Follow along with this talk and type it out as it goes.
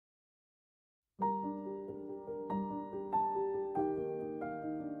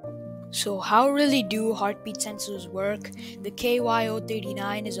So how really do heartbeat sensors work? The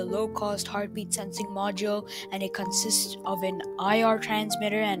KY-039 is a low-cost heartbeat sensing module, and it consists of an IR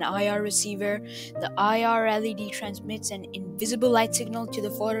transmitter and IR receiver. The IR LED transmits an invisible light signal to the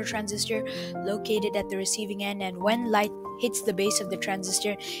phototransistor located at the receiving end, and when light hits the base of the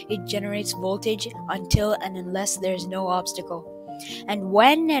transistor, it generates voltage until and unless there is no obstacle. And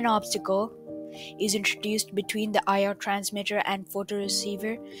when an obstacle is introduced between the IR transmitter and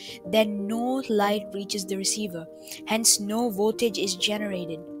photoreceiver, then no light reaches the receiver, hence no voltage is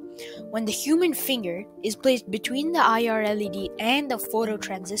generated. When the human finger is placed between the IR LED and the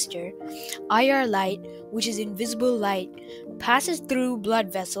phototransistor, IR light, which is invisible light, passes through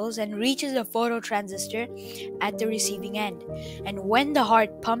blood vessels and reaches the phototransistor at the receiving end. And when the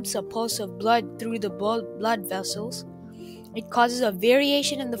heart pumps a pulse of blood through the blood vessels, it causes a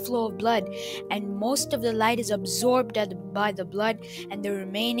variation in the flow of blood, and most of the light is absorbed by the blood, and the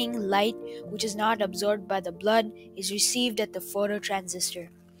remaining light, which is not absorbed by the blood, is received at the phototransistor.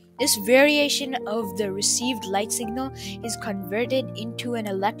 This variation of the received light signal is converted into an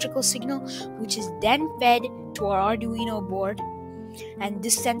electrical signal, which is then fed to our Arduino board. And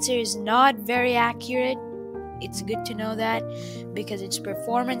this sensor is not very accurate. It's good to know that, because its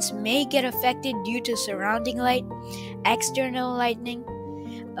performance may get affected due to surrounding light. External lighting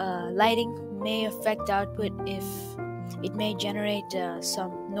may affect output if it may generate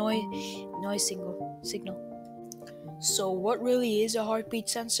some noise signal. So what really is a heartbeat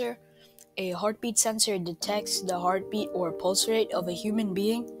sensor? A heartbeat sensor detects the heartbeat or pulse rate of a human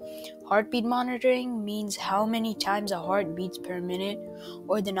being. Heartbeat monitoring means how many times a heart beats per minute,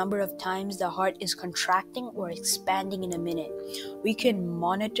 or the number of times the heart is contracting or expanding in a minute. We can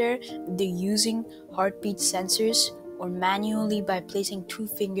monitor the using heartbeat sensors or manually by placing two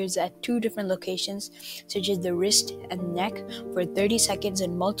fingers at two different locations, such as the wrist and neck, for 30 seconds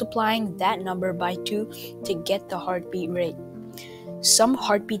and multiplying that number by 2 to get the heartbeat rate. Some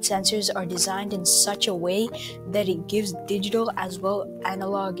heartbeat sensors are designed in such a way that it gives digital as well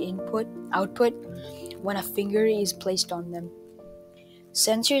analog output when a finger is placed on them.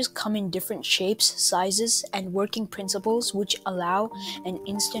 Sensors come in different shapes, sizes, and working principles, which allow an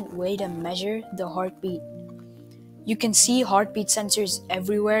instant way to measure the heartbeat. You can see heartbeat sensors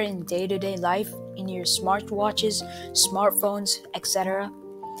everywhere in day-to-day life, in your smartwatches, smartphones, etc.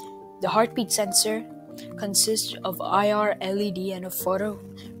 The heartbeat sensor consists of IR LED and a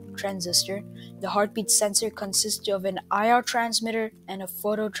phototransistor. The heartbeat sensor consists of an IR transmitter and a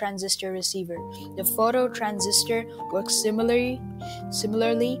phototransistor receiver. The phototransistor works similarly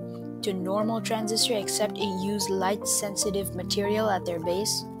to normal transistor, except it uses light-sensitive material at their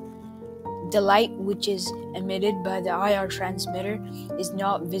base. The light which is emitted by the IR transmitter is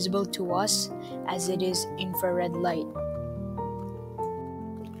not visible to us, as it is infrared light.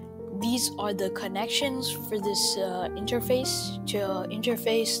 These are the connections for this interface. To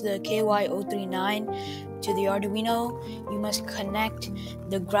interface the KY-039 to the Arduino, you must connect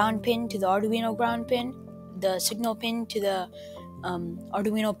the ground pin to the Arduino ground pin, the signal pin to the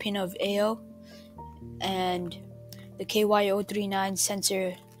Arduino pin of AO, and the KY-039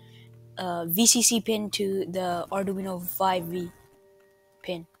 sensor VCC pin to the Arduino 5V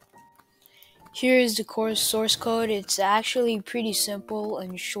pin. Here is the course source code. It's actually pretty simple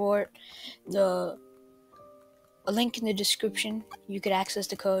and short. A link in the description. You could access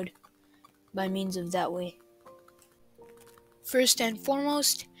the code by means of that way. First and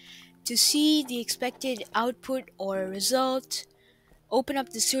foremost, to see the expected output or result, open up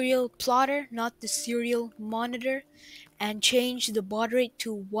the serial plotter, not the serial monitor, and change the baud rate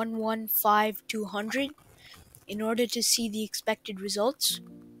to 115200 in order to see the expected results.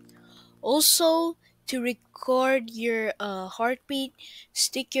 Also, to record your heartbeat,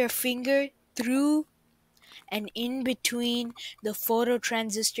 stick your finger through and in between the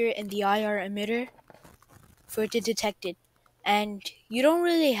phototransistor and the IR emitter for it to detect it. And you don't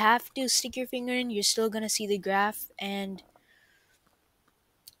really have to stick your finger in, you're still gonna see the graph. And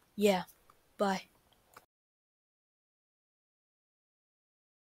yeah, bye.